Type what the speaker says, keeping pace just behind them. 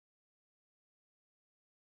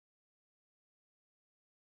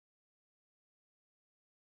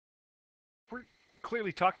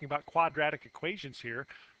clearly talking about quadratic equations here.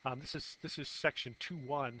 This is section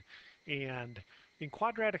 2.1, and in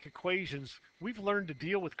quadratic equations, we've learned to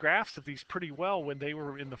deal with graphs of these pretty well when they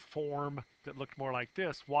were in the form that looked more like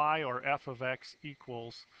this: y or f of x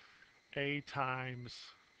equals a times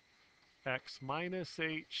x minus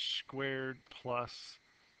h squared plus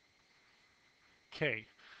k,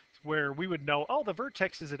 where we would know, oh, the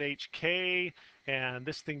vertex is at hk, and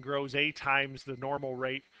this thing grows a times the normal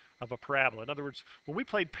rate of a parabola. In other words, when we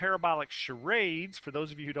played parabolic charades, for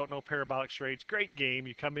those of you who don't know parabolic charades, great game.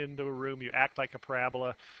 You come into a room, you act like a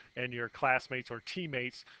parabola, and your classmates or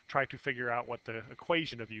teammates try to figure out what the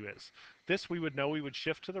equation of u is. This we would know: we would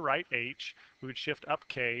shift to the right h, we would shift up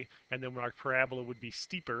k, and then our parabola would be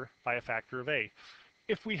steeper by a factor of a.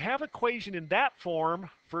 If we have equation in that form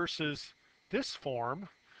versus this form,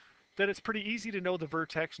 then it's pretty easy to know the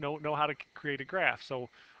vertex, know how to create a graph. So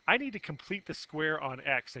I need to complete the square on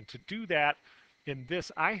x, and to do that in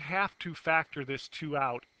this, I have to factor this 2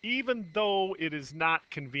 out, even though it is not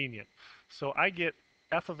convenient. So I get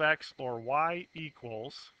f of x, or y,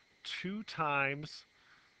 equals 2 times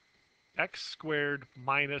x squared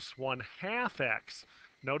minus 1 half x.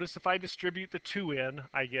 Notice if I distribute the 2 in,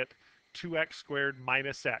 I get 2x squared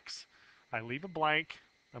minus x. I leave a blank.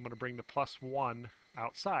 I'm going to bring the plus 1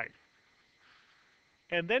 outside.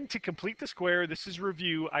 And then to complete the square, this is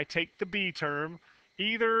review, I take the b term,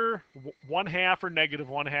 either 1 half or negative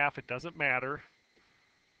 1 half, it doesn't matter.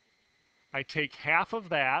 I take half of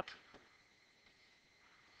that,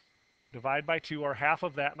 divide by 2, or half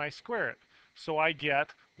of that, and I square it. So I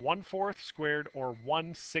get 1/4 squared, or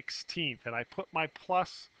 1/16. And I put my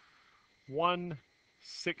plus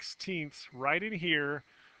 1/16 right in here,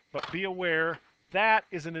 but be aware that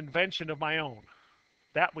is an invention of my own.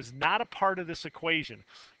 That was not a part of this equation.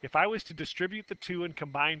 If I was to distribute the two and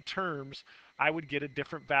combine terms, I would get a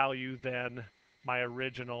different value than my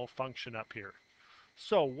original function up here.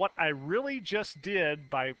 So what I really just did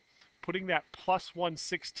by putting that plus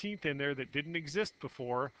 1/16 in there that didn't exist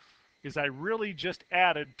before is I really just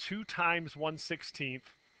added 2 times 1/16,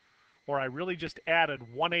 or I really just added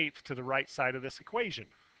 1/8 to the right side of this equation.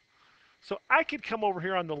 So I could come over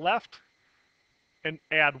here on the left and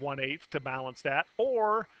add 1/8 to balance that,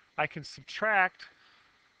 or I can subtract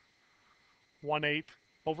 1/8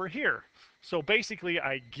 over here. So basically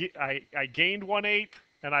I gained 1/8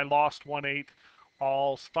 and I lost 1/8.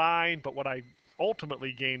 All's fine, but what I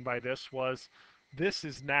ultimately gained by this was this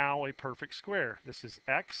is now a perfect square. This is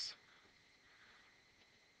x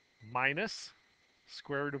minus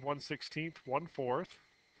square root of 1/16, 1/4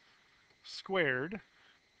 squared,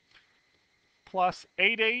 plus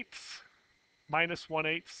 8/8 minus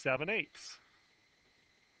 1/8, 7/8.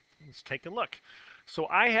 Let's take a look. So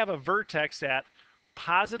I have a vertex at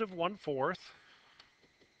positive 1/4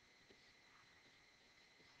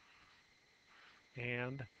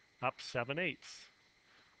 and up 7/8.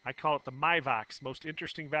 I call it the MIVOX. Most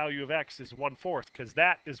interesting value of x is 1/4, because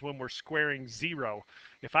that is when we're squaring 0.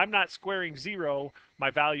 If I'm not squaring 0, my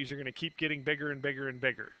values are going to keep getting bigger and bigger and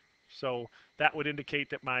bigger. So that would indicate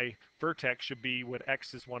that my vertex should be when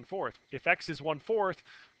x is 1/4. If x is 1/4,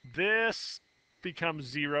 this becomes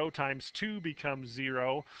 0 times 2 becomes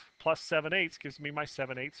 0, plus 7/8 gives me my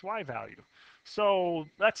 7/8 y value. So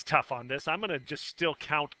that's tough on this. I'm going to just still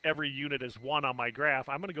count every unit as 1 on my graph.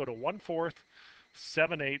 I'm going to go to 1/4,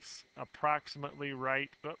 7/8, approximately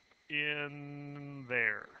right up in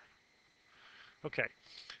there. Okay,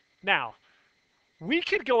 now we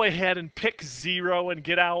could go ahead and pick 0 and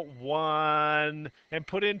get out 1 and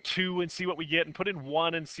put in 2 and see what we get, and put in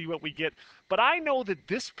 1 and see what we get. But I know that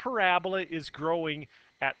this parabola is growing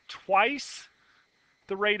at twice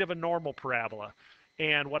the rate of a normal parabola.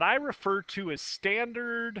 And what I refer to as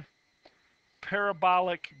standard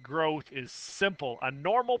parabolic growth is simple. A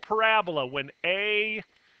normal parabola, when a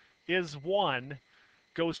is 1,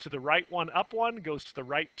 goes to the right 1, up 1, goes to the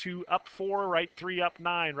right 2, up 4, right 3, up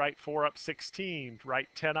 9, right 4, up 16, right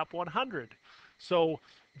 10, up 100. So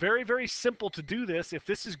very, very simple to do this. If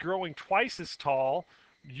this is growing twice as tall,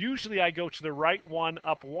 usually I go to the right 1,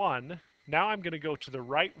 up 1. Now I'm going to go to the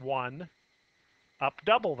right 1, up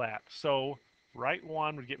double that. So right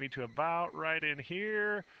 1 would get me to about right in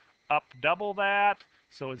here, up double that.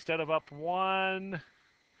 So instead of up 1,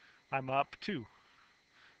 I'm up 2.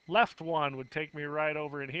 Left 1 would take me right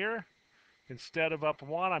over in here. Instead of up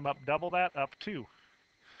 1, I'm up double that, up 2.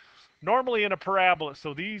 Normally in a parabola,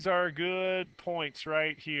 so these are good points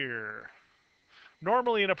right here.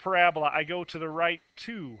 Normally in a parabola, I go to the right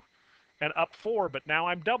 2 and up 4, but now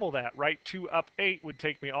I'm double that. Right 2, up 8 would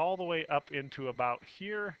take me all the way up into about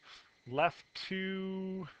here. Left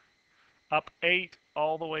 2, up 8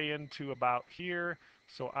 all the way into about here.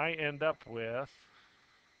 So I end up with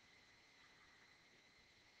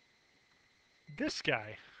this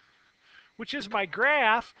guy, which is my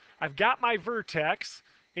graph. I've got my vertex,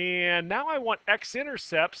 and now I want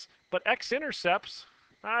x-intercepts, but x-intercepts,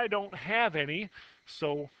 I don't have any.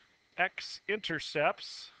 So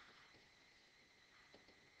x-intercepts,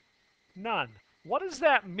 none. What does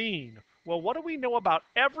that mean? Well, what do we know about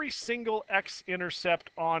every single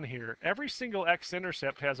x-intercept on here? Every single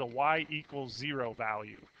x-intercept has a y equals 0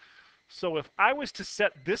 value. So if I was to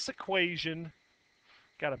set this equation,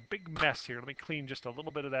 got a big mess here. Let me clean just a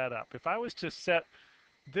little bit of that up. If I was to set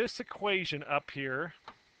this equation up here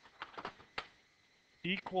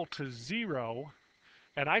equal to 0,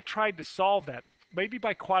 and I tried to solve that, maybe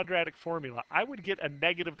by quadratic formula, I would get a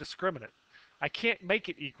negative discriminant. I can't make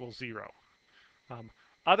it equal 0. Um,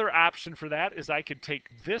 Other option for that is I could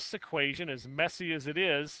take this equation, as messy as it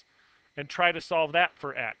is, and try to solve that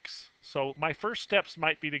for x. So my first steps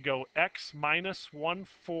might be to go x minus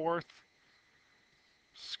 1/4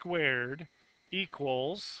 squared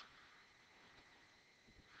equals,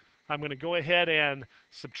 I'm going to go ahead and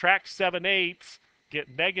subtract 7/8, get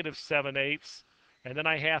negative 7/8, and then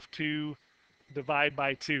I have to divide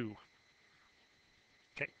by 2.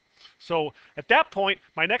 Okay. So at that point,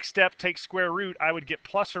 my next step takes square root. I would get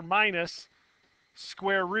plus or minus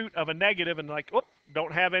square root of a negative, and like, oh,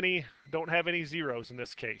 don't have any zeros in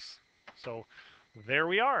this case. So there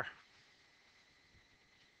we are.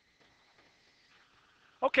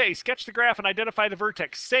 Okay, sketch the graph and identify the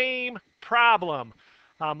vertex. Same problem.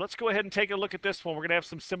 Let's go ahead and take a look at this one. We're going to have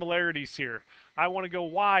some similarities here. I want to go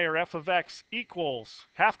y, or f of x, equals,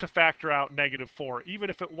 have to factor out -4,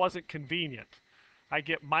 even if it wasn't convenient. I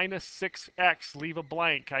get minus 6x, leave a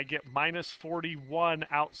blank. I get minus 41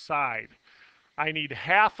 outside. I need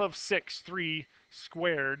half of 6, 3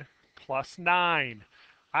 squared, plus 9.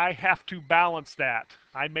 I have to balance that.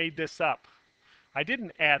 I made this up. I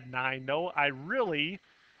didn't add 9, no. I really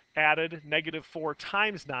added -4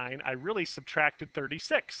 times 9. I really subtracted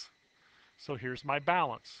 36. So here's my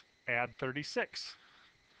balance. Add 36.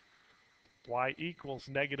 Y equals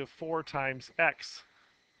 -4 times x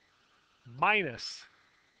minus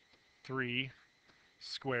 3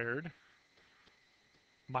 squared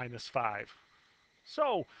minus 5.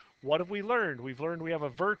 So what have we learned? We've learned we have a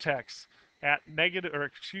vertex at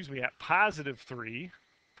positive 3,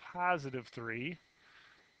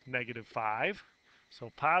 -5. So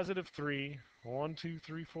positive 3, 1, 2,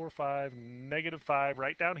 3, 4, 5, -5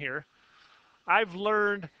 right down here. I've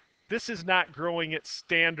learned this is not growing at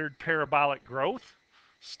standard parabolic growth.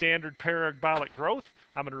 Standard parabolic growth,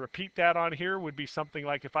 I'm going to repeat that on here, would be something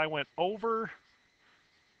like if I went over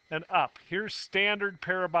and up. Here's standard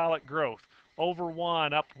parabolic growth. Over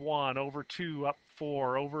 1, up 1, over 2, up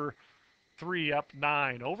 4, over 3, up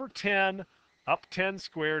 9, over 10, up 10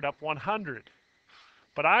 squared, up 100.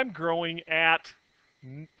 But I'm growing at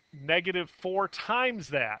 -4 times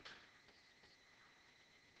that.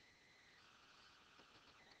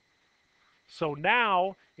 So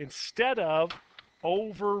now, instead of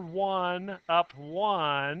over 1, up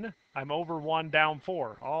 1, I'm over 1, down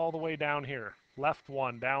 4, all the way down here. Left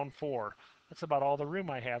 1, down 4. That's about all the room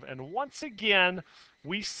I have. And once again,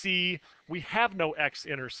 we see we have no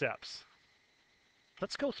x-intercepts.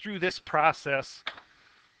 Let's go through this process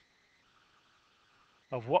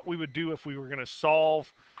of what we would do if we were going to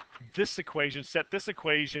solve this equation, set this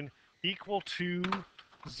equation equal to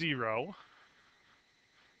 0.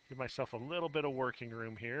 Give myself a little bit of working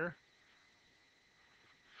room here.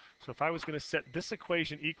 So if I was going to set this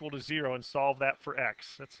equation equal to 0 and solve that for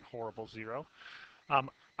x, that's a horrible 0,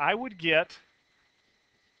 I would get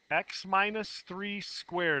x minus 3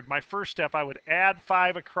 squared. My first step, I would add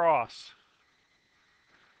 5 across.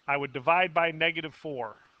 I would divide by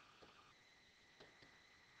 -4.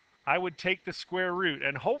 I would take the square root,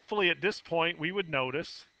 and hopefully at this point we would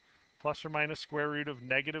notice plus or minus square root of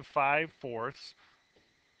 -5/4.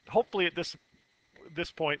 Hopefully at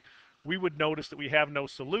this point we would notice that we have no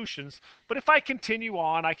solutions. But if I continue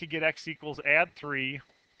on, I could get x equals add 3,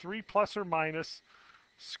 3 plus or minus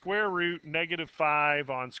square root -5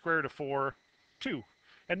 on square root of 4, 2.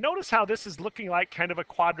 And notice how this is looking like kind of a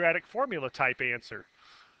quadratic formula type answer.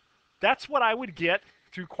 That's what I would get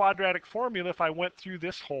through quadratic formula if I went through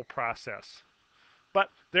this whole process.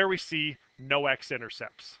 But there we see no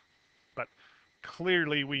x-intercepts. But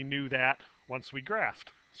clearly we knew that once we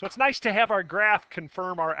graphed. So it's nice to have our graph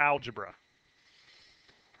confirm our algebra.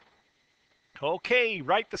 Okay,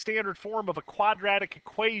 write the standard form of a quadratic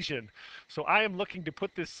equation. So I am looking to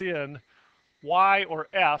put this in y, or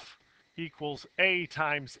f, equals a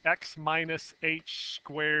times x minus h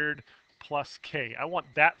squared plus k. I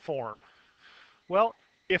want that form. Well,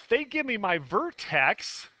 if they give me my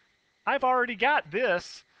vertex, I've already got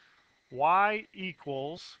this. Y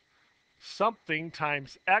equals something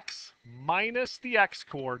times x minus the x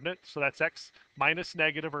coordinate, so that's x minus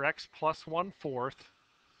negative or x plus 1/4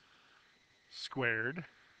 squared,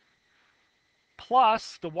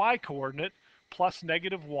 plus the y coordinate plus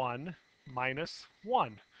 -1 minus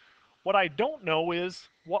 1. What I don't know is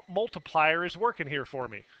what multiplier is working here for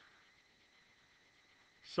me.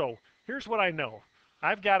 So here's what I know.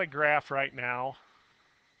 I've got a graph right now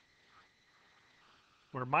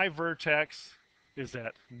where my vertex is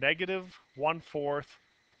at -1/4,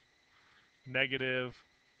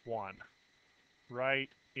 -1, right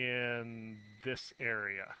in this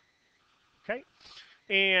area. Okay?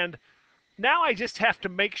 And now I just have to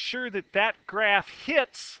make sure that that graph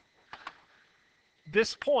hits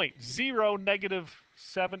this point, 0,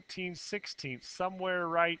 -17/16, somewhere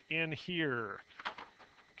right in here.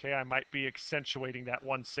 Okay, I might be accentuating that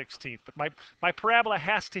 1/16, but my parabola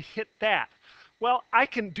has to hit that. Well, I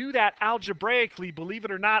can do that algebraically. Believe it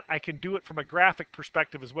or not, I can do it from a graphic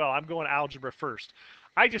perspective as well. I'm going algebra first.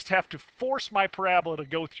 I just have to force my parabola to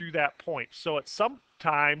go through that point. So at some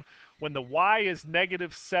time when the y is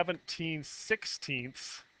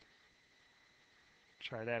 -17/16,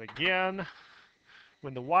 try that again.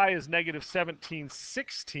 When the y is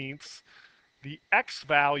 -17/16, the x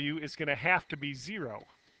value is going to have to be 0.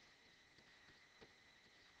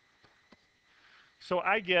 So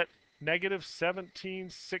I get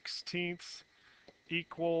 -17/16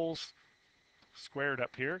 equals, squared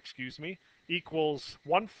up here, excuse me, equals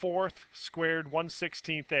 1/4 squared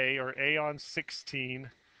 1/16 a, or a on 16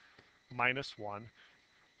 minus 1.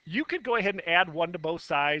 You could go ahead and add 1 to both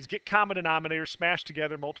sides, get common denominator, smash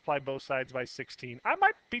together, multiply both sides by 16. I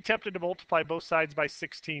might be tempted to multiply both sides by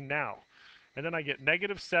 16 now. And then I get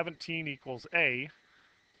 -17 equals a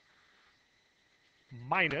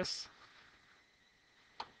minus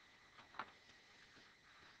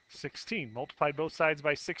 16. Multiply both sides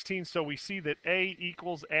by 16, so we see that a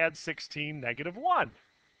equals, add 16, -1.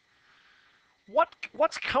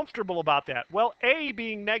 What's comfortable about that? Well, a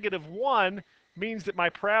being -1 means that my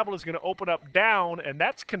parabola is going to open up down, and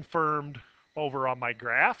that's confirmed over on my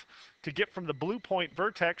graph. To get from the blue point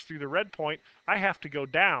vertex through the red point, I have to go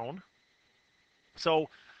down.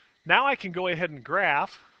 So now I can go ahead and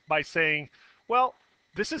graph by saying, well,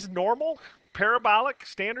 this is normal parabolic,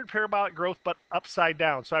 standard parabolic growth, but upside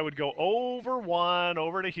down. So I would go over 1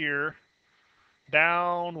 over to here,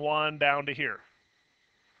 down 1 down to here.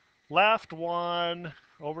 Left 1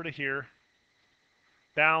 over to here,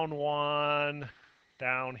 down 1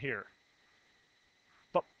 down here.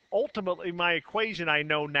 But ultimately, my equation I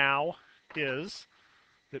know now is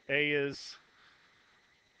that a is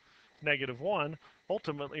 -1.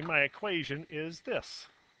 Ultimately, my equation is this.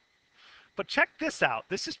 But check this out.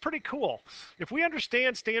 This is pretty cool. If we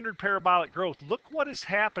understand standard parabolic growth, look what is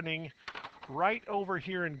happening right over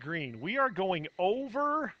here in green. We are going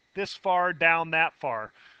over this far, down that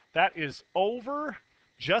far. That is over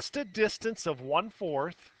just a distance of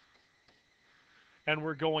 1/4, and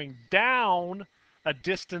we're going down a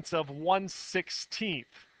distance of 1/16.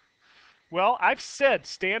 Well, I've said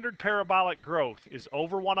standard parabolic growth is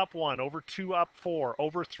over 1 up 1, over 2 up 4,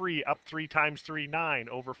 over 3 up 3 times 3, 9,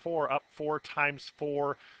 over 4 up 4 times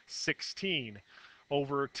 4, 16,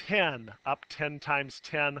 over 10 up 10 times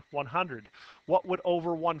 10, 100. What would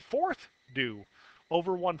over 1/4 do?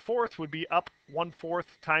 Over 1/4 would be up 1/4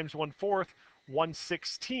 times 1/4,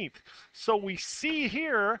 1/16. So we see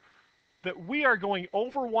here that we are going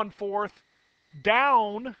over 1/4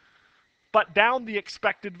 down, but down the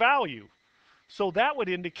expected value. So that would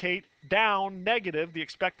indicate down negative the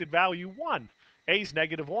expected value 1. A is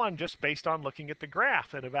 -1 just based on looking at the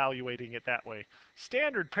graph and evaluating it that way.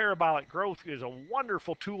 Standard parabolic growth is a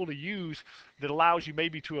wonderful tool to use that allows you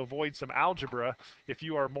maybe to avoid some algebra if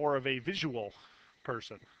you are more of a visual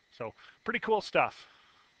person. So pretty cool stuff.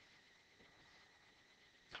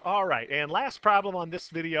 All right, and last problem on this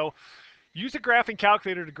video. Use a graphing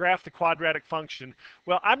calculator to graph the quadratic function.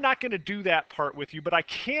 Well, I'm not going to do that part with you, but I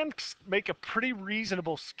can make a pretty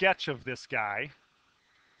reasonable sketch of this guy.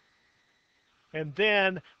 And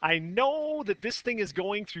then I know that this thing is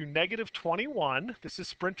going through -21. This is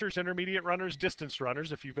sprinters, intermediate runners, distance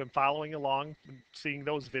runners, if you've been following along and seeing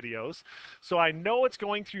those videos. So I know it's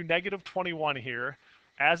going through -21 here.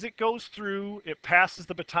 As it goes through, it passes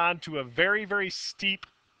the baton to a very, very steep,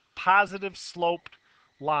 positive sloped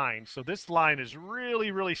line. So this line is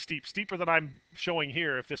really, really steep, steeper than I'm showing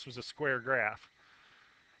here if this was a square graph.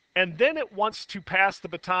 And then it wants to pass the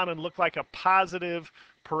baton and look like a positive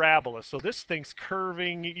parabola. So this thing's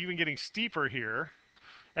curving, even getting steeper here.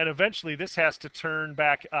 And eventually this has to turn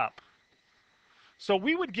back up. So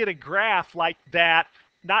we would get a graph like that.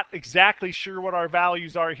 Not exactly sure what our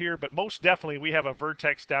values are here, but most definitely we have a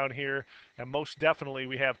vertex down here, and most definitely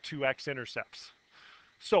we have two x-intercepts.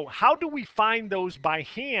 So how do we find those by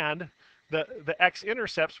hand, the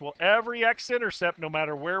x-intercepts? Well, every x-intercept, no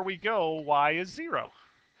matter where we go, y is 0.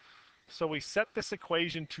 So we set this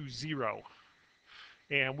equation to 0.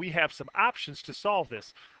 And we have some options to solve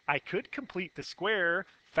this. I could complete the square,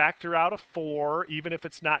 factor out a 4, even if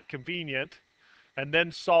it's not convenient, and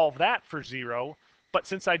then solve that for 0. But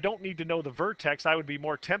since I don't need to know the vertex, I would be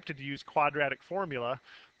more tempted to use quadratic formula.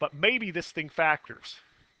 But maybe this thing factors.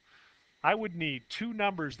 I would need two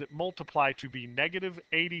numbers that multiply to be negative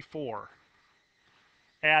 84,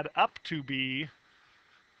 add up to be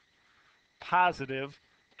positive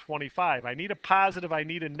 25. I need a positive, I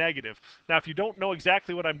need a negative. Now, if you don't know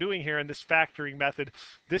exactly what I'm doing here in this factoring method,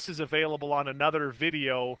 this is available on another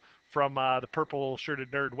video from the Purple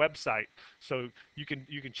Shirted Nerd website. So you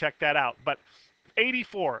can check that out. But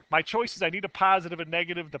 84, my choice is I need a positive and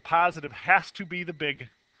negative. The positive has to be the big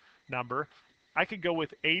number. I could go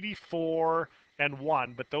with 84 and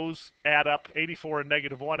 1, but those add up. 84 and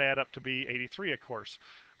negative 1 add up to be 83, of course.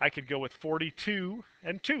 I could go with 42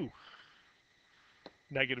 and 2.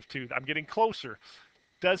 Negative 2. I'm getting closer.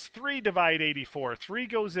 Does 3 divide 84? 3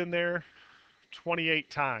 goes in there 28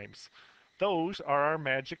 times. Those are our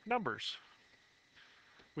magic numbers,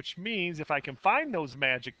 which means if I can find those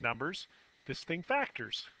magic numbers, this thing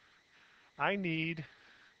factors. I need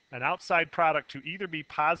an outside product to either be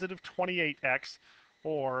positive 28x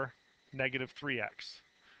or negative 3x.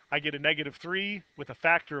 I get a negative 3 with a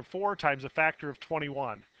factor of 4 times a factor of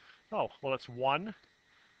 21. Oh, well, it's 1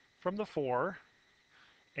 from the 4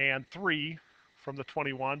 and 3 from the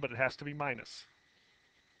 21, but it has to be minus.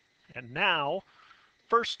 And now,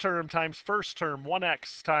 first term times first term,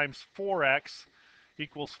 1x times 4x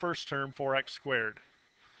equals first term, 4x squared.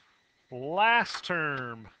 Last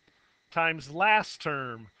term times last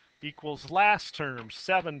term equals last term,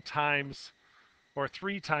 7 times, or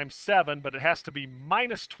 3 times 7, but it has to be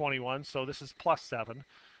minus 21, so this is plus 7.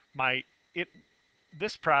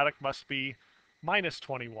 This product must be minus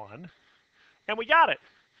 21. And we got it.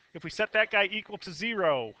 If we set that guy equal to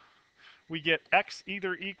 0, we get x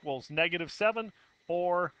either equals negative 7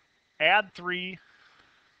 or add 3,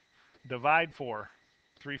 divide 4,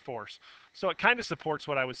 3/4. So it kind of supports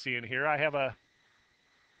what I was seeing here. I have a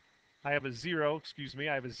 0, excuse me,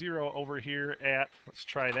 I have a 0 over here at, let's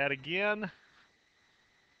try that again.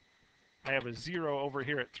 I have a 0 over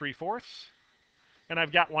here at 3/4. And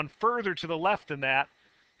I've got one further to the left than that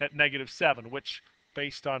at negative 7, which,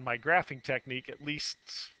 based on my graphing technique, at least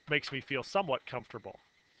makes me feel somewhat comfortable.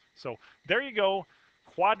 So there you go,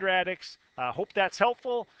 quadratics. Hope that's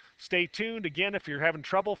helpful. Stay tuned. Again, if you're having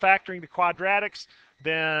trouble factoring the quadratics,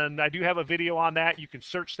 then I do have a video on that. You can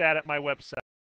search that at my website.